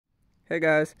Hey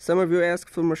guys, some of you asked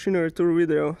for machinery tour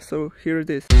video, so here it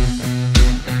is.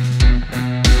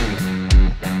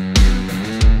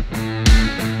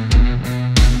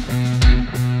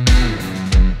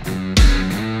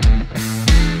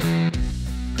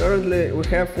 Currently we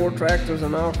have 4 tractors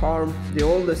on our farm. The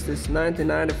oldest is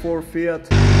 1994 Fiat.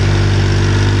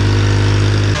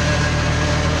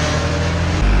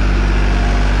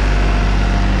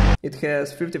 It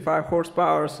has 55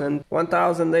 horsepower and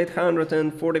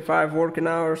 1845 working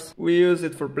hours. We use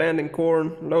it for planting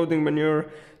corn, loading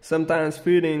manure, sometimes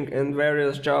feeding and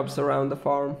various jobs around the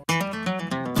farm.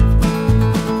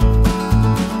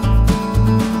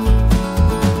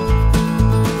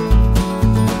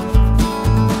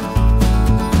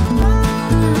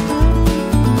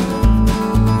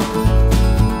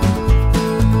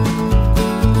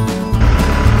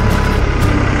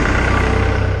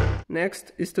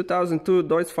 Next is 2002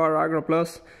 Deutz Fahr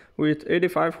Agroplus with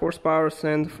 85 horsepower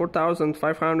and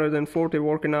 4540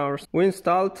 working hours. We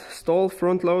installed Stoll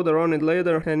front loader on it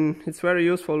later, and it's very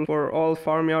useful for all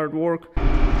farmyard work.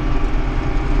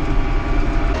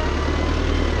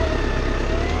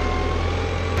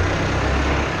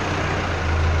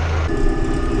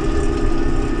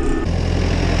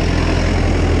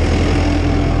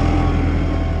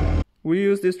 We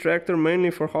use this tractor mainly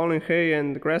for hauling hay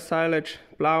and grass silage,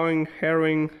 ploughing,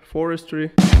 harrowing,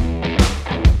 forestry.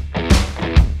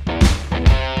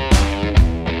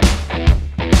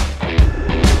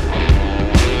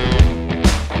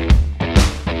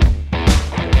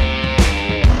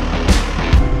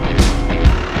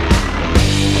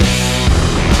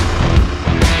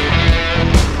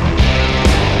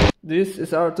 This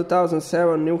is our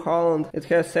 2007 New Holland. It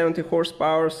has 70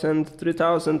 horsepower and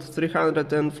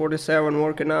 3347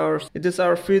 working hours. It is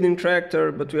our feeding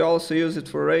tractor, but we also use it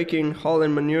for raking,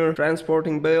 hauling manure,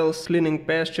 transporting bales, cleaning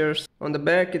pastures. On the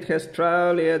back it has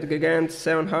Trioliad Gigant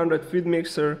 700 feed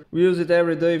mixer. We use it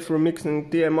every day for mixing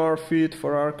TMR feed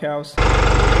for our cows.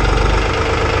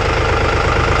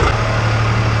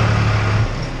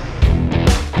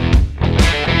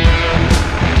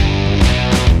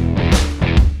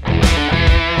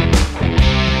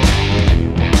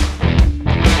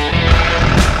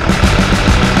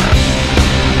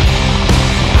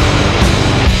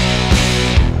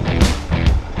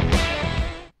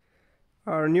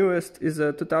 Our newest is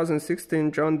a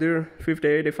 2016 John Deere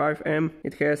 5085M.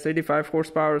 It has 85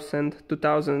 horsepower and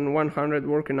 2100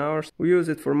 working hours. We use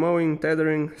it for mowing,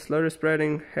 tethering, slurry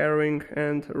spreading, harrowing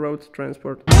and road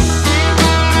transport.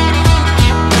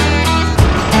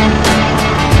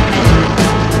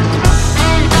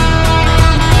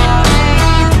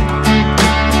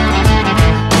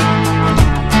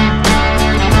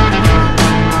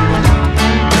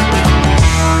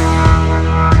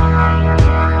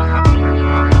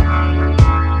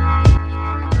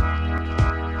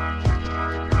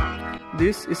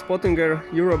 This is Poettinger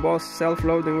EuroBoss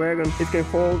self-loading wagon. It can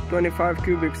hold 25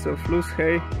 cubics of loose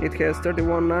hay. It has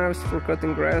 31 knives for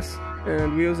cutting grass,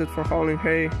 and we use it for hauling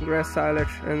hay, grass silage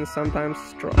and sometimes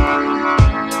straw.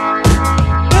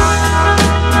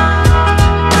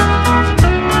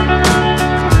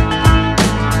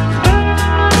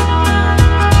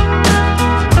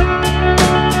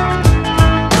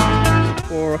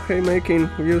 For haymaking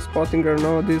we use Poettinger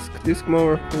Novadisc disc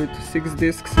mower with 6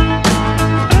 discs.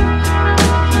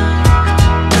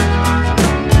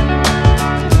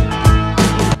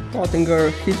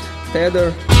 Poettinger Hit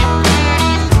tether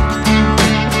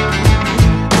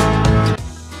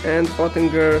and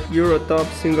Poettinger EuroTop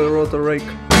single rotor rake.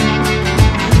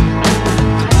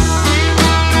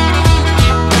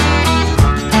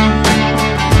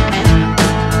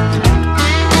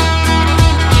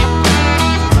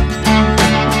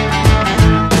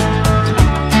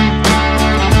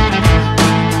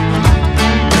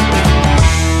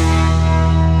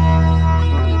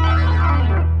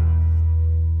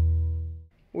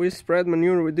 We spread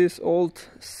manure with this old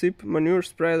SIP manure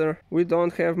spreader. We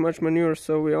don't have much manure,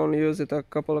 so we only use it a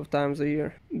couple of times a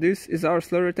year. This is our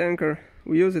slurry tanker.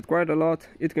 We use it quite a lot.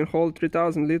 It can hold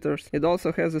 3000 liters. It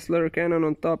also has a slurry cannon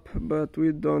on top, but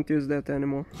we don't use that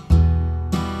anymore.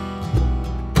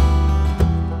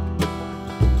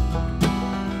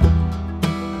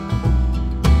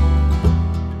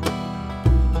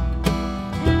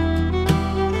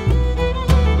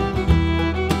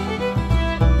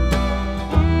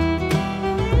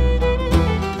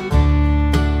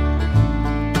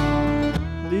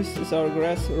 This is our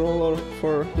grass roller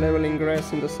for leveling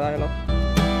grass in the silo.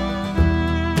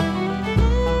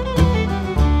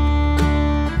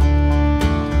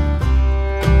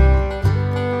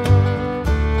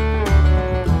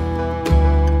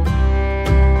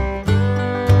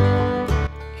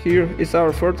 Here is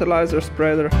our fertilizer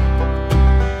spreader.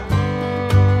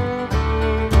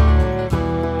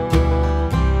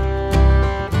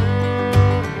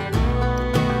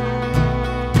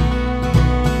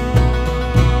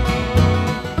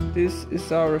 This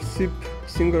is our SIP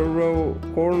single row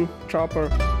corn chopper.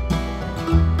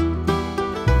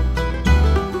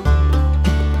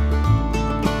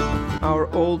 Our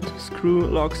old screw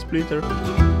lock splitter.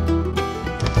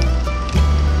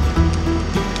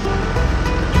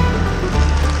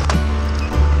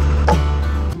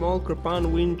 Small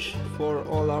Crepan winch for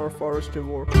all our forestry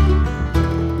work.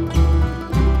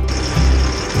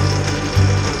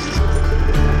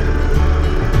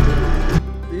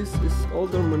 This is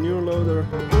older manure loader.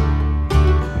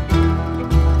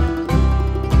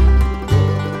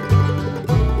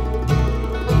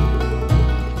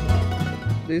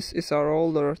 This is our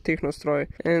older Technostroy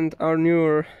and our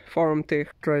newer Farm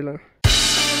Tech trailer.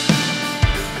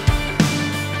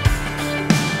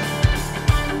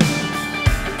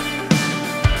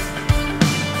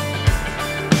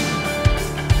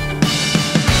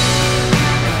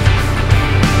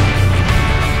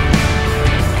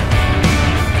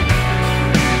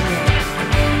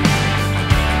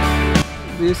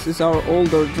 This is our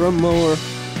older drum mower.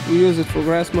 We use it for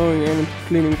grass mowing and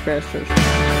cleaning pastures.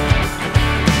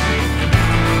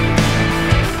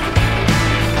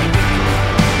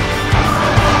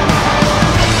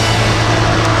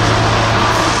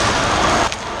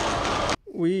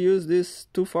 We use this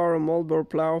 2-furrow mouldboard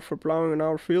plough for ploughing in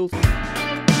our fields.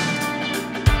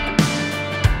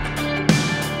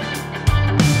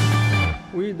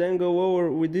 We then go over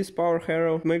with this power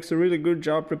harrow. It makes a really good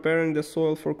job preparing the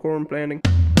soil for corn planting.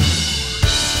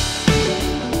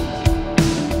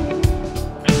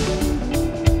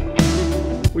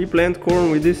 We plant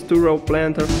corn with this 2-row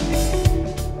planter.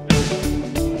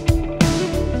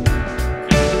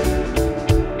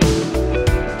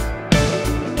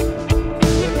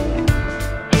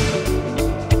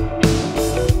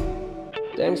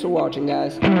 Thanks for watching,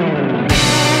 guys.